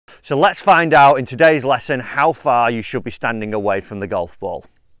So let's find out in today's lesson how far you should be standing away from the golf ball.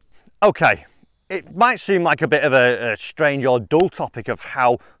 Okay, it might seem like a bit of a strange or dull topic of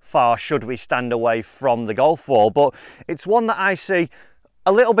how far should we stand away from the golf ball, but it's one that I see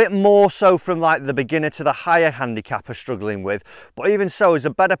a little bit more so from like the beginner to the higher handicapper struggling with. But even so, as a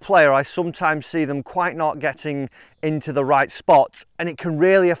better player, I sometimes see them quite not getting into the right spots, and it can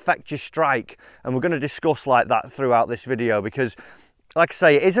really affect your strike. And we're going to discuss like that throughout this video, because like I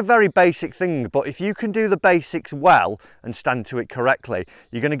say, it is a very basic thing, but if you can do the basics well and stand to it correctly,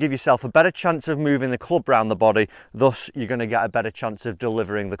 you're going to give yourself a better chance of moving the club around the body. Thus, you're going to get a better chance of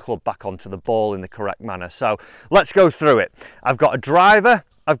delivering the club back onto the ball in the correct manner. So let's go through it. I've got a driver,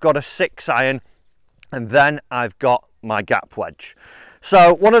 I've got a 6-iron, and then I've got my gap wedge.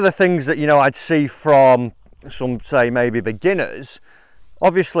 So one of the things that, you know, I'd see from some, say, maybe beginners,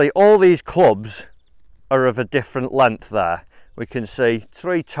 obviously all these clubs are of a different length there. We can see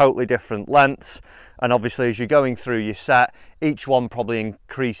 3 totally different lengths, and obviously as you're going through your set, each one probably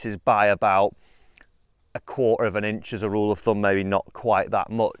increases by about 1/4 of an inch as a rule of thumb, maybe not quite that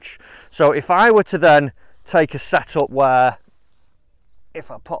much. So if I were to then take a setup where,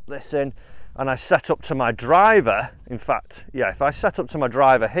 if I pop this in and I set up to my driver, in fact, yeah, if I set up to my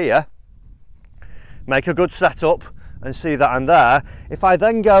driver here, make a good setup and see that I'm there, if I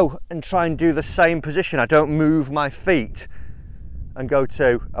then go and try and do the same position, I don't move my feet and go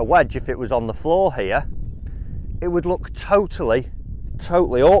to a wedge, if it was on the floor here, it would look totally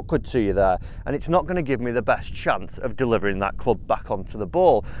awkward to you there, and it's not going to give me the best chance of delivering that club back onto the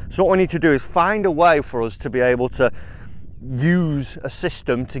ball. So what we need to do is find a way for us to be able to use a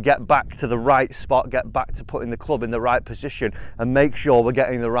system to get back to the right spot, get back to putting the club in the right position, and make sure we're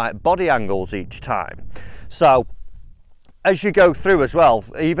getting the right body angles each time. So as you go through as well,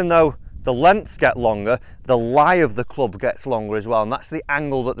 even though the lengths get longer, the lie of the club gets longer as well, and that's the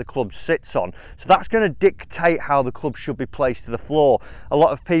angle that the club sits on. So that's going to dictate how the club should be placed to the floor. A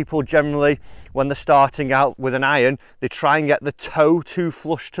lot of people generally, when they're starting out with an iron, they try and get the toe too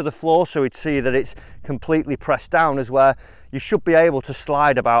flush to the floor, so we'd see that it's completely pressed down, as where you should be able to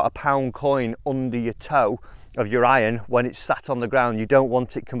slide about a £1 coin under your toe of your iron when it's sat on the ground. You don't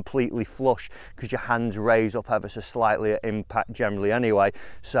want it completely flush, because your hands raise up ever so slightly at impact generally anyway.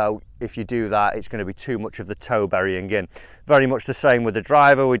 So if you do that, it's going to be too much of the toe burying in. Very much the same with the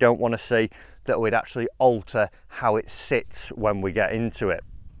driver. We don't want to see that we'd actually alter how it sits when we get into it.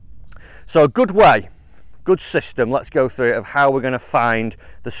 So a good way, good system, let's go through it, of how we're going to find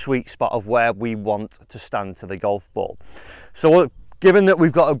the sweet spot of where we want to stand to the golf ball. So given that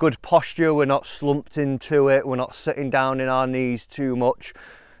we've got a good posture, we're not slumped into it, we're not sitting down in our knees too much,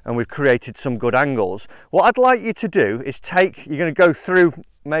 and we've created some good angles, what I'd like you to do is you're going to go through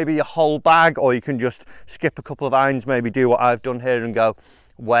maybe your whole bag, or you can just skip a couple of irons, maybe do what I've done here and go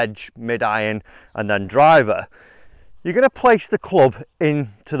wedge, mid-iron, and then driver. You're going to place the club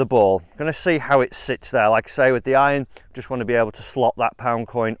into the ball. You're going to see how it sits there. Like I say, with the iron, just want to be able to slot that £1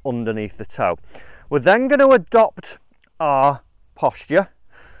 coin underneath the toe. We're then going to adopt our posture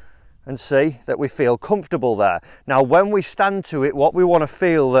and see that we feel comfortable there. Now when we stand to it, what we want to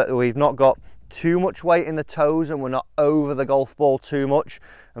feel that we've not got too much weight in the toes and we're not over the golf ball too much,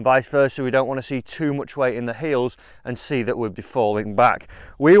 and vice versa, we don't want to see too much weight in the heels and see that we'd be falling back.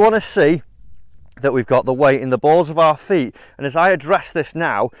 We want to see that we've got the weight in the balls of our feet. And as I address this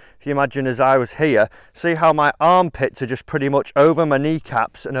now, if you imagine as I was here, see how my armpits are just pretty much over my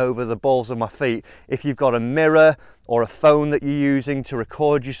kneecaps and over the balls of my feet. If you've got a mirror or a phone that you're using to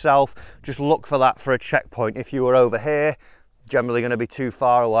record yourself, just look for that for a checkpoint. If you were over here, generally going to be too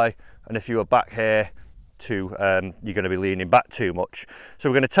far away, and if you were back here, you're going to be leaning back too much. So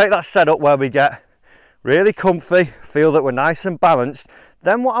we're going to take that setup where we get really comfy, feel that we're nice and balanced.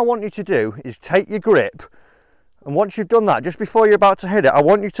 Then what I want you to do is take your grip, and once you've done that, just before you're about to hit it, I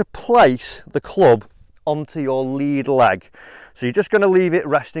want you to place the club onto your lead leg. So you're just going to leave it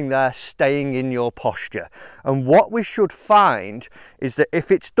resting there, staying in your posture. And what we should find is that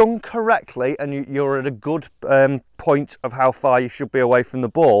if it's done correctly and you're at a good point of how far you should be away from the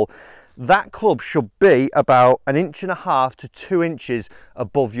ball, that club should be about 1.5 to 2 inches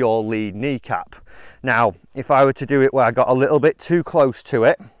above your lead kneecap. Now, if I were to do it where I got a little bit too close to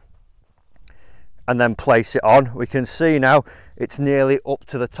it and then place it on, we can see now it's nearly up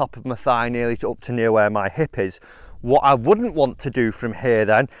to the top of my thigh, nearly up to near where my hip is. What I wouldn't want to do from here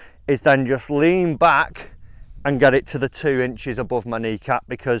then is then just lean back and get it to the 2 inches above my kneecap,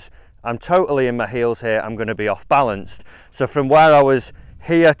 because I'm totally in my heels here, I'm going to be off balanced. So from where I was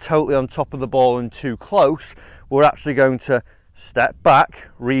here totally on top of the ball and too close, we're actually going to step back,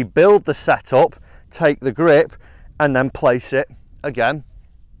 rebuild the setup, take the grip, and then place it again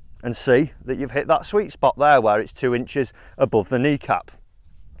and see that you've hit that sweet spot there where it's 2 inches above the kneecap.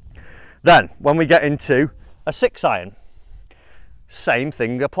 Then when we get into a 6-iron, same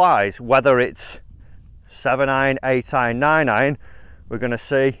thing applies. Whether it's 7-iron, 8-iron, 9-iron, we're going to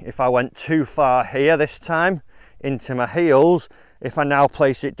see if I went too far here this time into my heels. If I now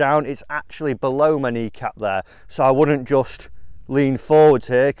place it down, it's actually below my kneecap there, so I wouldn't just lean forwards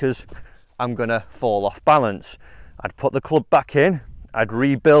here because I'm going to fall off balance. I'd put the club back in, I'd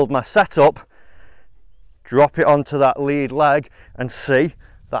rebuild my setup, drop it onto that lead leg and see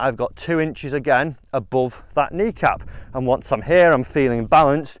that I've got 2 inches again above that kneecap. And once I'm here, I'm feeling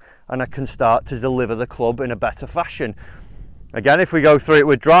balanced and I can start to deliver the club in a better fashion. Again, if we go through it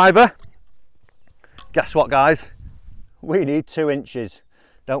with driver, guess what guys? We need 2 inches,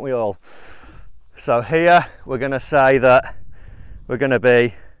 don't we all? So here we're going to say that we're going to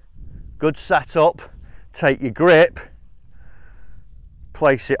be good setup, take your grip,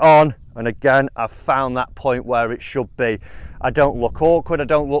 place it on, and again I've found that point where it should be. I don't look awkward, I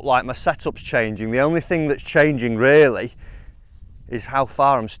don't look like my setup's changing. The only thing that's changing really is how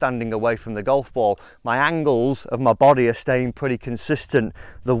far I'm standing away from the golf ball. My angles of my body are staying pretty consistent.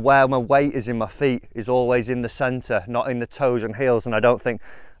 The where my weight is in my feet is always in the centre, not in the toes and heels, and I don't think,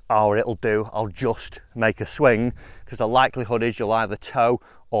 oh, it'll do, I'll just make a swing, because the likelihood is you'll either toe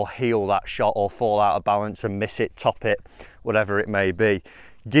or heel that shot or fall out of balance and miss it, top it, whatever it may be.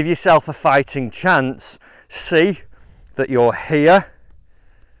 Give yourself a fighting chance. See that you're here,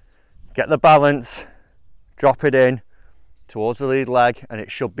 get the balance, drop it in towards the lead leg, and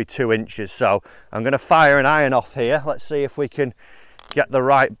it should be 2 inches. So I'm going to fire an iron off here. Let's see if we can get the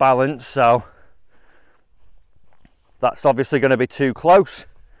right balance. So that's obviously going to be too close.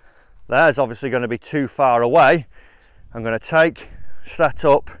 There's obviously going to be too far away. I'm going to take, set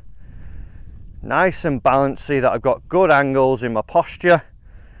up, nice and balanced, see that I've got good angles in my posture,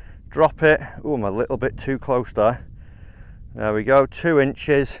 drop it. Oh, I'm a little bit too close there. There we go, 2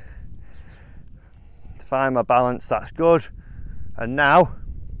 inches. Find my balance, that's good. And now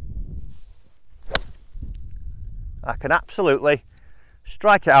I can absolutely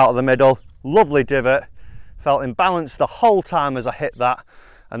strike it out of the middle. Lovely divot, felt in balance the whole time as I hit that.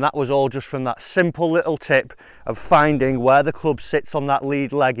 And that was all just from that simple little tip of finding where the club sits on that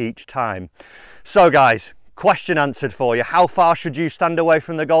lead leg each time. So guys, question answered for you. How far should you stand away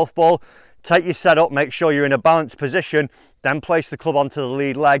from the golf ball? Take your setup, make sure you're in a balanced position, then place the club onto the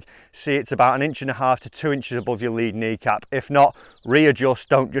lead leg. See it's about 1.5 inches to 2 inches above your lead kneecap. If not, readjust,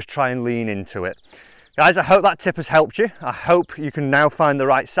 don't just try and lean into it. Guys, I hope that tip has helped you. I hope you can now find the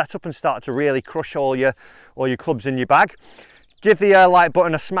right setup and start to really crush all your clubs in your bag. Give the like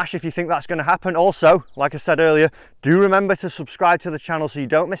button a smash if you think that's going to happen. Also, like I said earlier, do remember to subscribe to the channel so you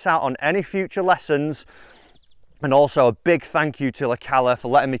don't miss out on any future lessons. And also a big thank you to Nicklaus for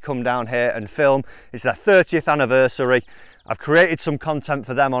letting me come down here and film. It's their 30th anniversary. I've created some content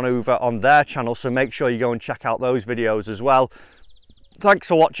for them over on their channel, so make sure you go and check out those videos as well. Thanks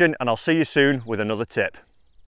for watching, and I'll see you soon with another tip.